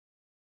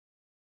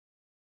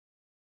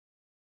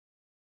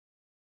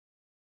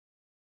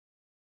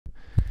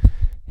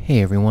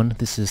Hey everyone,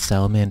 this is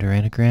Salamander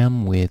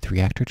Anagram with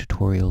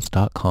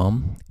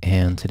reaktortutorials.com,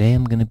 and today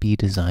I'm going to be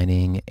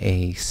designing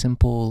a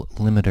simple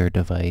limiter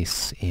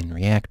device in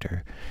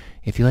Reaktor.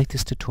 If you like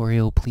this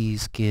tutorial,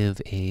 please give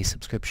a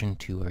subscription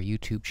to our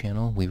YouTube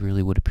channel. We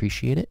really would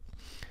appreciate it.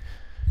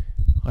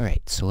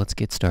 Alright, so let's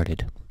get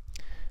started.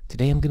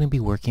 Today I'm going to be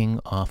working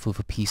off of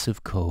a piece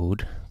of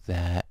code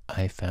that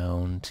I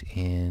found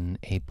in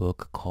a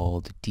book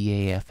called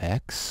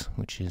DAFX,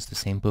 which is the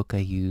same book I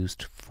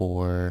used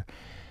for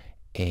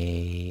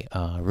a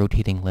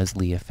rotating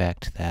Leslie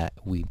effect that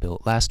we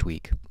built last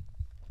week.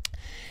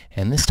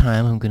 And this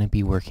time I'm going to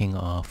be working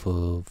off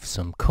of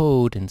some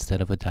code instead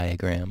of a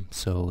diagram,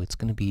 so it's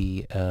going to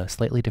be a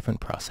slightly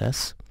different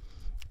process.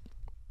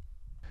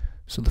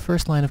 So the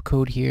first line of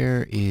code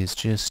here is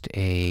just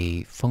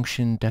a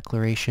function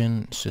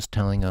declaration. It's just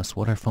telling us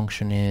what our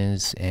function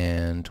is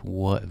and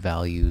what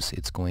values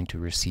it's going to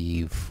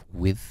receive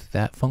with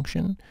that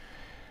function.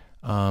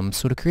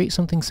 So to create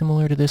something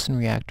similar to this in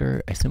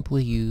Reaktor, I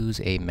simply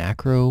use a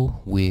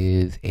macro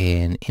with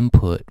an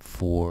input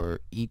for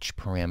each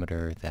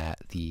parameter that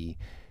the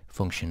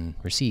function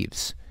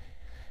receives.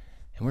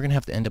 And we're going to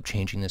have to end up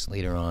changing this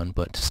later on,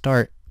 but to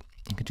start,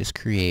 you could just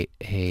create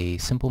a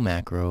simple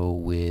macro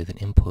with an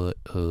input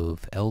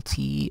of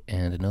LT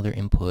and another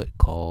input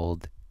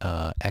called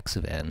x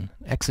of n.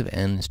 X of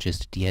n is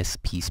just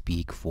DSP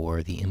speak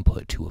for the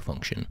input to a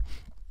function.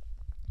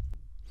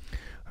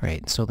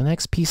 Alright, so the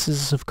next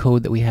pieces of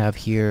code that we have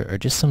here are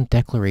just some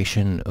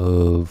declaration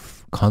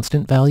of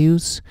constant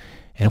values.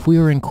 And if we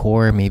were in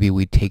core, maybe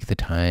we'd take the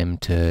time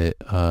to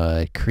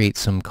create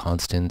some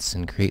constants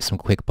and create some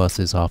quick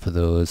buses off of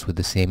those with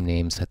the same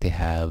names that they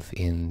have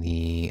in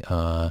the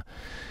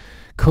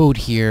code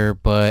here.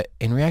 But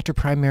in Reaktor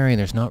Primary,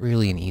 there's not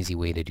really an easy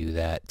way to do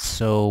that.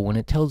 So when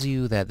it tells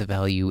you that the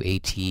value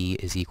AT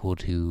is equal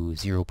to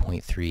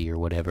 0.3 or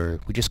whatever,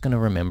 we're just going to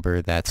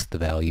remember that's the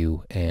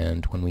value,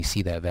 and when we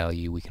see that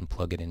value, we can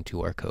plug it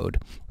into our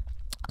code.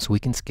 So we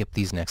can skip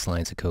these next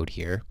lines of code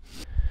here.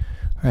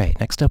 Alright,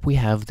 next up we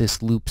have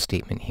this loop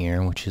statement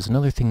here, which is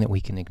another thing that we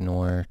can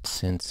ignore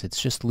since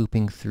it's just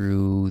looping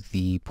through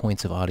the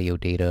points of audio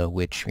data,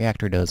 which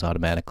Reaktor does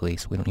automatically,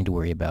 so we don't need to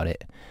worry about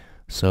it.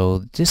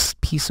 So this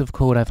piece of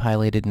code I've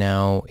highlighted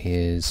now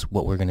is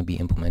what we're going to be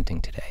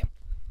implementing today.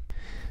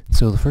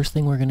 So the first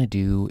thing we're going to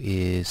do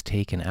is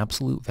take an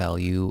absolute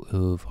value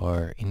of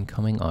our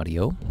incoming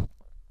audio.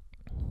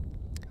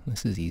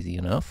 This is easy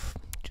enough.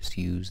 Just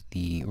use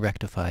the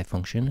rectify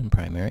function in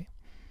primary.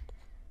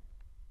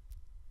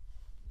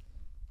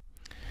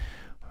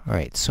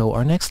 Alright, so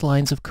our next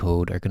lines of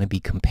code are going to be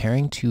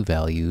comparing two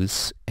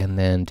values, and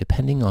then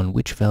depending on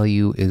which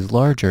value is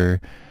larger,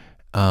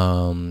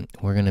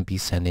 we're going to be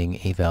sending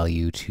a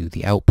value to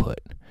the output.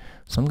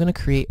 So I'm going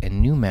to create a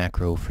new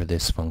macro for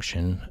this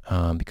function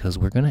because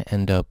we're going to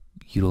end up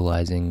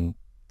utilizing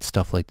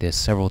stuff like this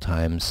several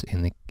times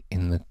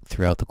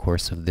throughout the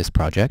course of this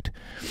project.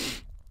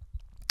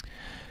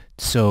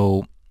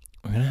 So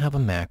we're going to have a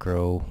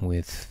macro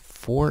with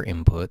 4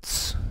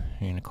 inputs.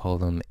 We're going to call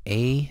them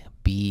A,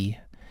 B,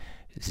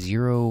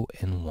 0,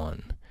 and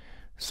 1.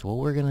 So what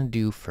we're going to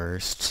do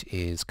first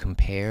is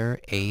compare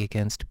A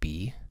against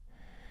B.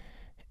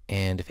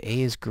 And if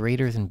A is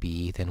greater than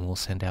B, then we'll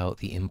send out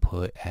the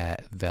input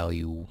at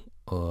value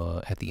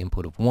at the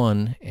input of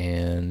 1,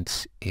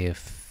 and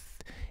if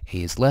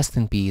A is less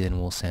than B, then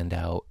we'll send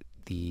out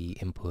the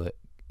input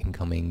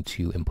incoming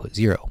to input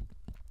 0.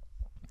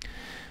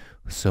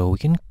 So we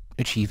can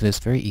achieve this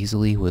very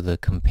easily with a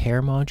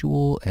compare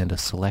module and a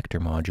selector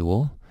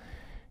module,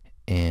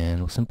 and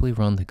we'll simply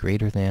run the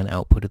greater than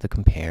output of the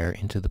compare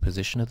into the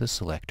position of the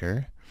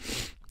selector,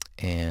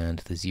 and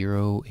the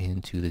 0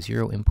 into the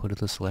 0 input of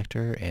the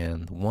selector,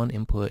 and the 1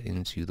 input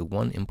into the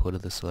 1 input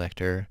of the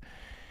selector,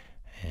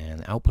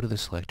 and the output of the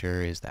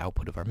selector is the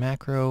output of our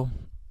macro.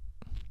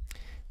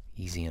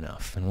 Easy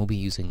enough, and we'll be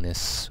using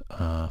this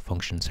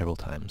function several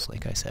times,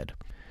 like I said.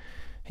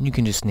 And you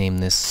can just name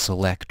this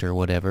select or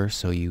whatever,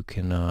 so you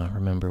can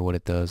remember what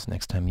it does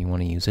next time you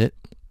want to use it.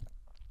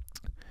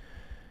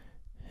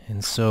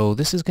 And so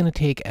this is going to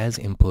take as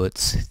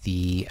inputs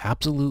the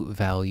absolute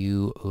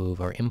value of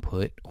our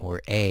input,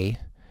 or A,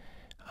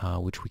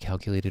 which we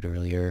calculated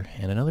earlier,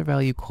 and another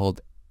value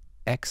called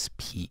x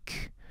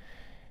peak.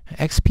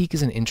 X peak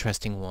is an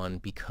interesting one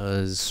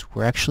because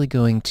we're actually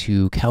going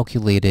to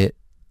calculate it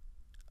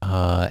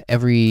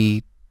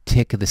every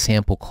tick of the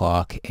sample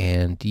clock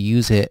and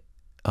use it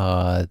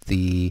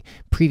the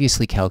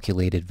previously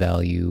calculated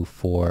value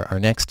for our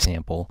next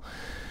sample.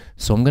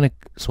 So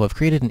I've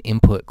created an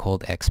input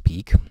called x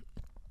peak,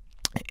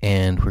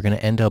 and we're going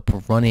to end up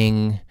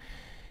running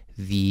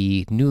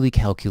the newly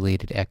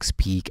calculated x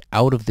peak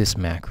out of this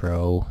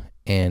macro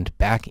and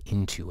back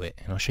into it.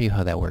 And I'll show you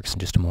how that works in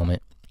just a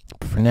moment.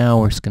 But for now,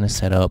 we're just going to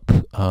set up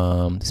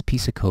this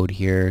piece of code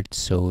here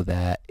so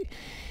that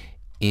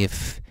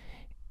if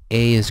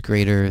A is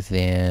greater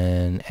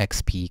than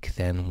x peak,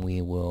 then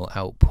we will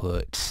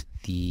output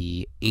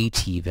the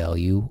AT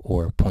value,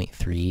 or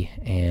 0.3,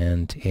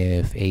 and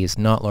if A is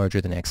not larger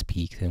than x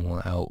peak, then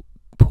we'll output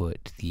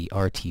output the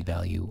RT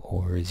value,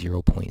 or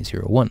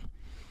 0.01.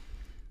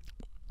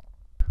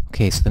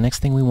 Okay, so the next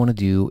thing we want to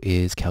do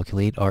is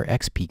calculate our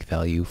X peak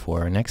value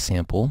for our next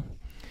sample.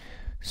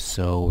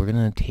 So we're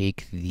going to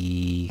take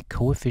the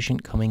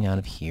coefficient coming out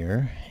of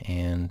here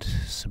and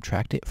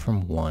subtract it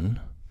from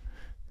 1.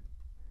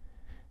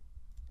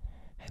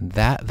 And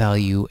that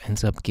value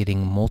ends up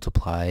getting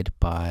multiplied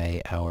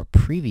by our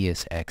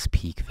previous X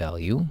peak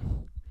value.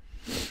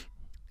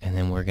 And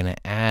then we're going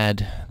to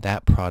add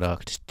that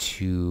product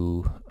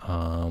to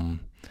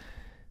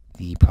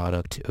the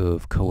product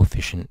of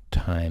coefficient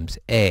times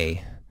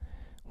A,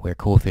 where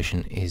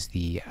coefficient is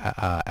the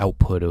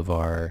output of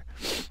our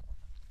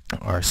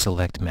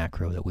select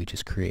macro that we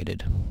just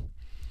created.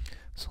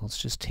 So let's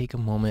just take a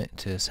moment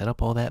to set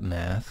up all that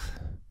math.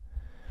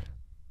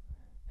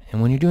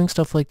 And when you're doing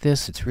stuff like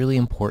this, it's really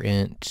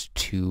important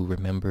to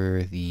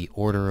remember the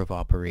order of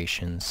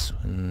operations.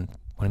 And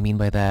what I mean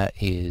by that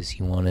is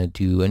you want to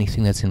do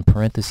anything that's in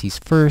parentheses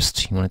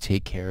first, you want to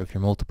take care of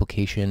your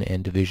multiplication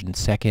and division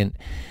second,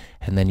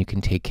 and then you can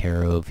take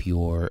care of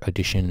your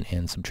addition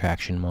and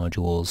subtraction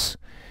modules.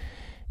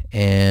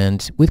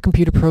 And with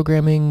computer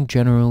programming,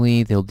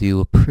 generally they'll do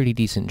a pretty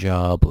decent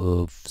job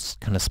of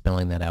kind of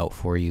spelling that out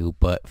for you.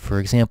 But for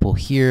example,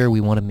 here we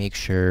want to make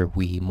sure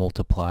we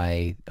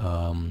multiply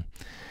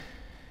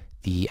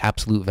the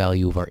absolute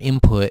value of our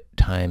input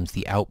times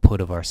the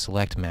output of our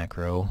select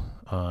macro,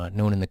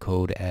 known in the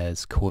code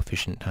as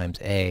coefficient times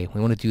A.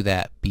 We want to do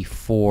that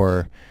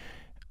before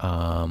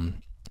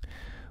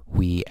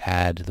we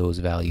add those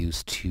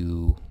values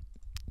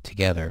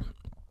together.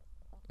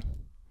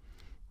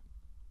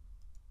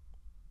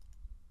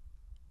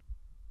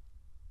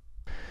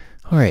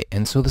 Alright,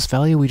 and so this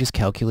value we just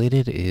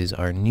calculated is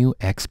our new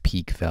X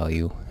peak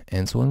value.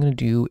 And so what I'm going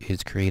to do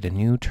is create a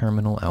new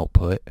terminal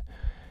output,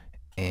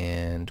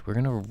 and we're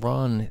going to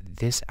run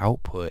this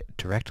output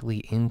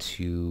directly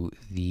into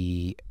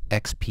the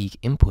X peak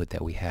input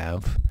that we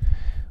have.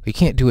 We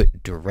can't do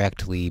it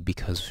directly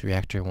because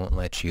Reaktor won't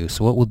let you.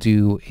 So what we'll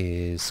do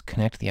is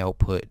connect the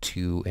output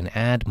to an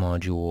add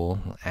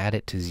module, we'll add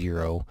it to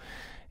 0,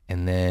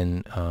 and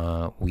then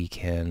we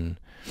can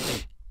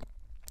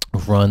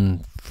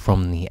run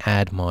from the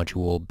add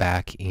module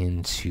back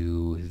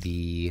into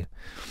the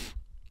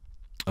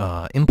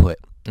input.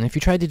 And if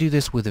you tried to do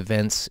this with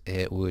events,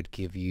 it would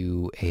give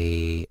you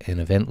an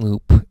event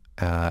loop.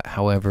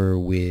 However,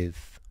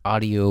 with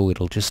audio,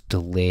 it'll just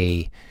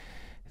delay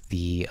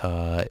the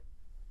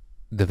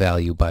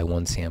value by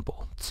one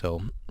sample.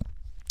 So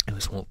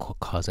this won't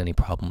cause any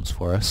problems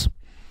for us.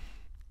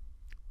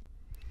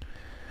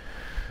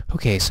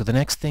 Okay, so the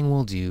next thing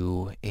we'll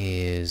do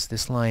is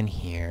this line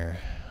here.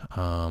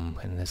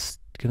 And this is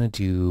going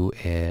to do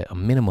a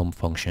minimum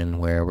function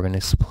where we're going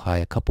to supply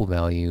a couple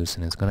values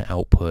and it's going to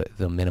output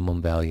the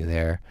minimum value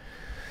there.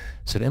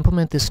 So to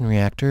implement this in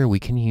Reaktor, we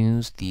can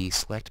use the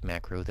select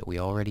macro that we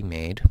already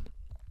made.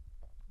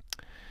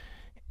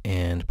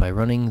 And by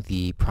running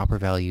the proper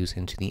values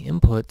into the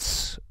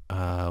inputs,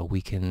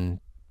 we can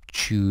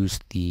choose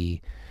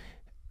the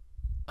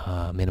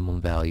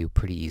minimum value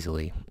pretty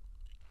easily.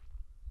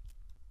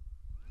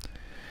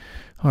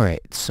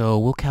 Alright, so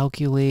we'll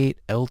calculate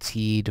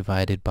LT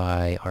divided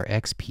by our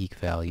X peak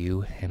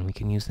value, and we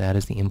can use that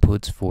as the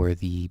inputs for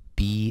the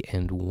B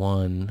and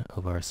 1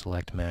 of our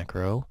select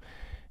macro.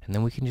 And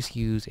then we can just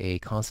use a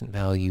constant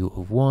value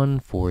of 1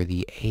 for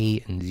the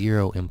A and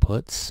 0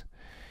 inputs.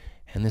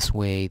 And this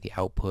way the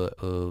output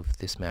of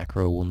this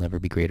macro will never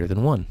be greater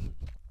than 1.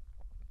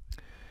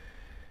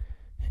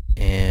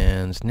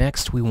 And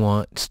next we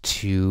want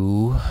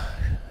to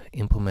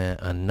implement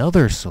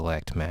another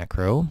select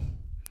macro.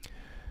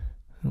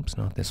 Oops,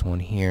 not this one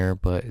here,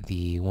 but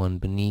the one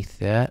beneath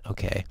that.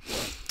 Okay.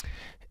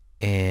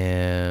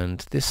 And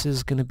this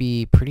is going to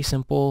be pretty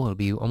simple. It'll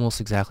be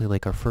almost exactly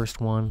like our first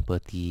one,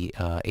 but the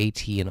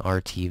AT and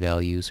RT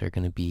values are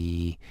going to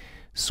be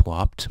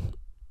swapped.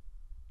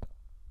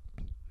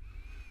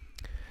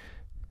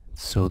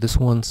 So this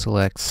one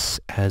selects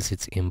as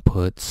its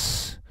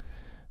inputs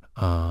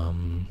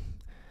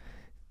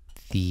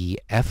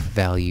the F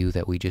value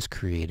that we just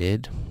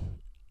created,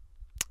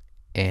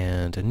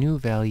 and a new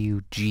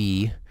value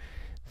G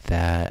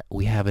that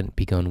we haven't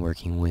begun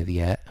working with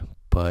yet,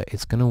 but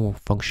it's going to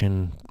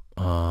function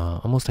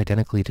almost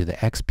identically to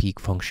the X peak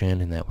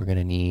function, in that we're going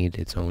to need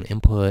its own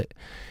input,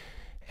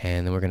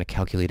 and then we're going to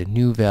calculate a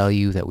new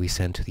value that we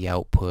send to the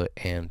output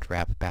and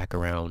wrap back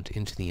around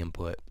into the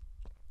input.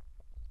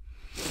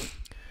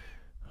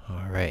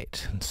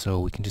 Alright, and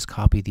so we can just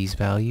copy these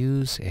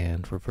values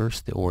and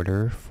reverse the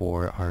order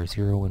for our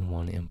 0 and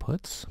 1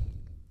 inputs.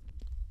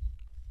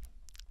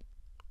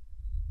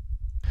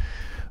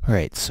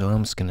 Alright, so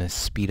I'm just going to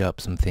speed up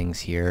some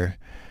things here.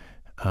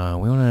 We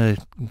want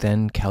to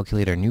then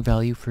calculate our new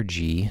value for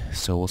G,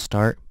 so we'll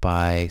start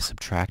by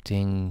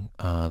subtracting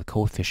the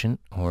coefficient,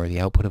 or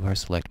the output of our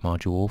select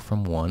module,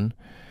 from 1.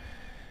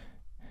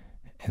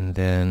 And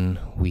then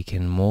we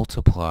can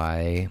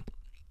multiply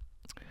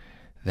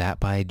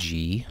that by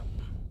G.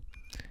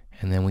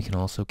 And then we can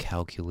also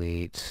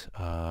calculate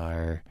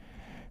our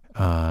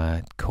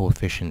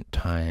coefficient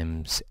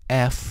times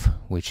f,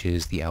 which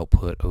is the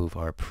output of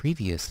our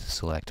previous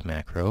select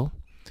macro.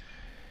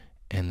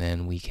 And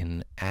then we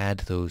can add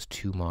those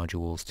two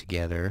modules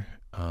together,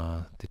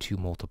 the two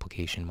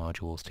multiplication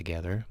modules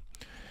together.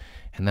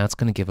 And that's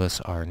going to give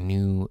us our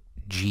new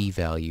G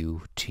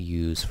value to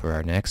use for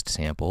our next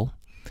sample.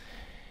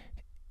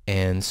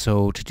 And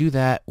so to do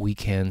that, we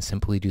can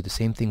simply do the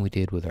same thing we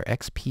did with our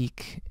X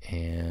peak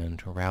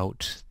and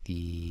route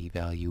the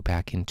value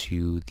back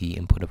into the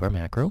input of our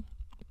macro.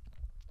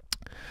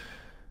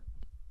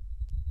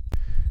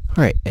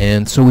 Alright,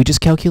 and so we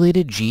just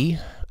calculated G,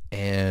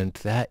 and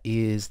that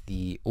is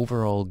the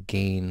overall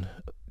gain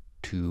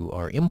to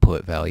our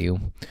input value.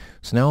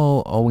 So now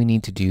all we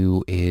need to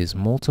do is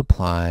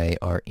multiply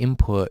our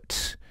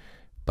input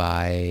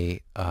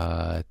by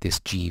this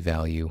G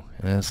value.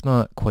 And it's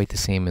not quite the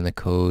same in the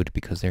code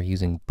because they're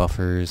using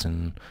buffers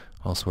and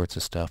all sorts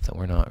of stuff that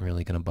we're not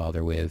really going to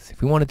bother with.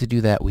 If we wanted to do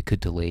that, we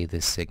could delay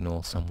this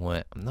signal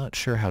somewhat. I'm not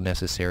sure how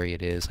necessary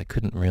it is. I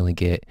couldn't really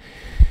get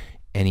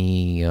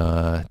any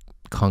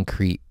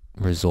concrete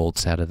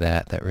results out of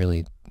that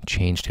really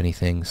changed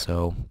anything,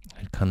 so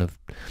I kind of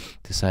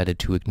decided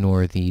to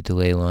ignore the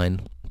delay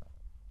line.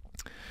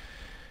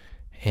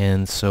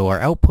 And so our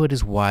output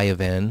is y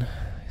of n.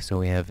 So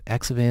we have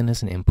x of n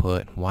as an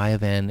input, y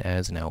of n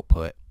as an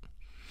output.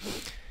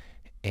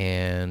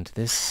 And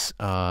this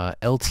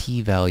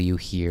LT value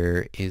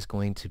here is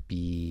going to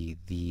be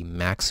the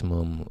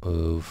maximum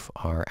of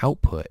our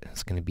output.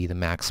 It's going to be the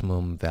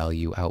maximum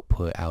value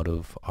output out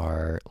of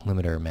our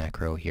limiter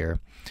macro here.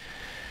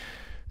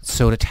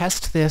 So to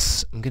test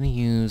this, I'm going to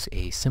use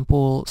a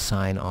simple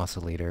sine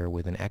oscillator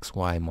with an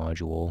XY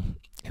module,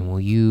 and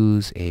we'll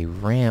use a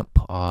ramp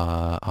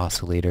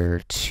oscillator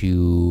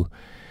to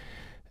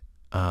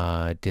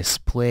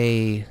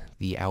display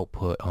the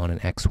output on an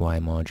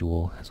XY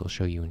module, as I'll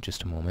show you in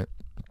just a moment.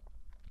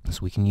 So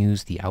we can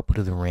use the output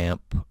of the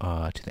ramp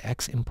to the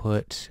X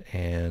input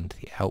and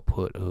the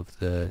output of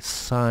the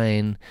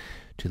sine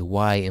to the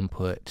Y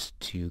input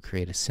to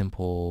create a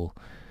simple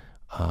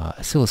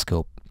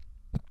oscilloscope.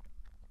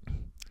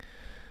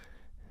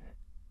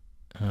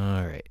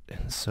 Alright,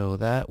 so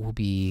that will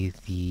be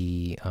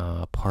the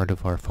part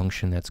of our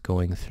function that's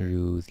going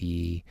through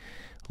the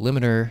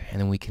limiter, and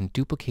then we can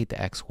duplicate the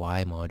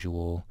XY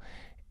module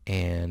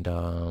and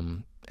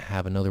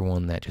have another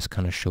one that just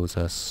kind of shows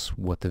us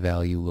what the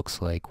value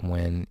looks like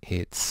when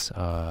it's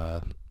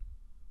dry,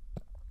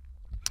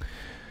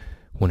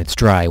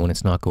 when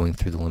it's not going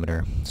through the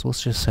limiter. So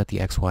let's just set the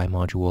XY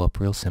module up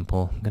real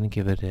simple. I'm going to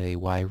give it a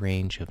Y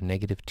range of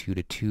 -2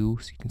 to 2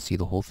 so you can see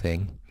the whole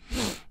thing.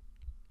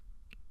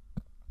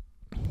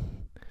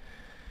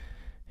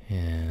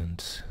 And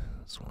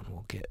this one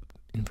will get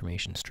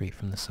information straight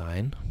from the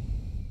sine.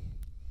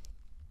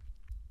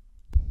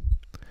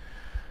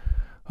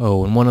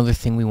 Oh, and one other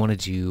thing we want to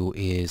do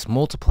is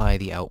multiply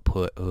the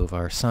output of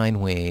our sine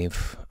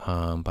wave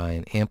by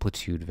an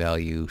amplitude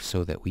value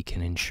so that we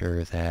can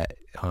ensure that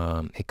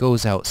it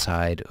goes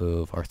outside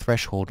of our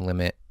threshold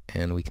limit,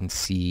 and we can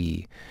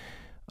see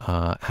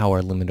how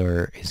our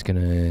limiter is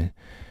going to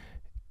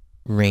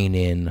rein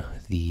in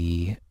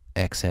the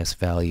excess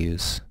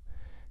values,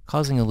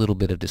 causing a little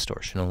bit of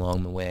distortion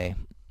along the way.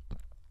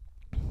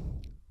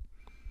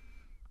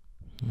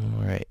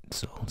 Alright,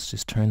 so let's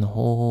just turn the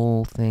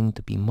whole thing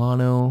to be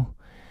mono,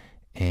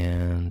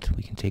 and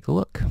we can take a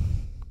look.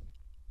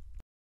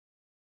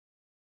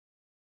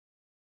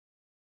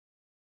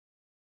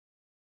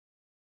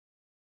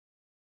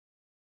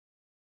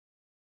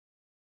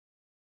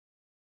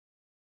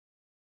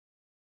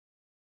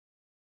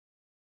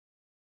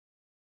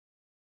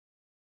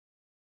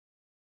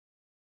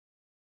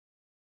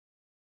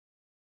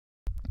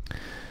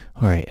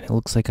 Alright, it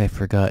looks like I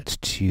forgot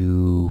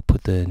to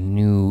put the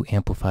new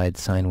amplified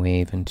sine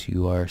wave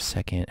into our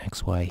second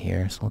XY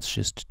here, so let's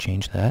just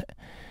change that.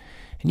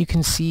 And you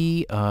can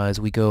see as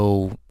we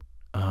go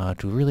to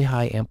really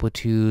high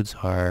amplitudes,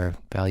 our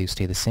values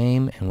stay the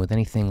same, and with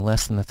anything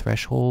less than the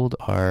threshold,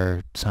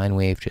 our sine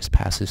wave just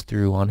passes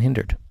through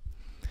unhindered.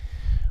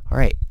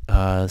 Alright,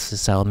 this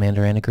is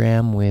Salamander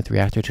Anagram with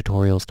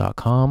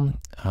reaktortutorials.com.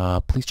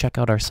 Please check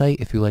out our site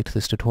if you liked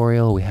this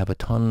tutorial. We have a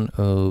ton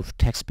of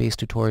text-based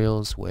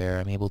tutorials where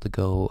I'm able to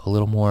go a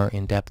little more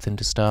in-depth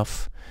into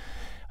stuff.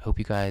 I hope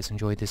you guys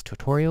enjoyed this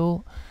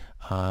tutorial.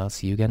 I'll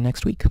see you again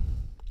next week.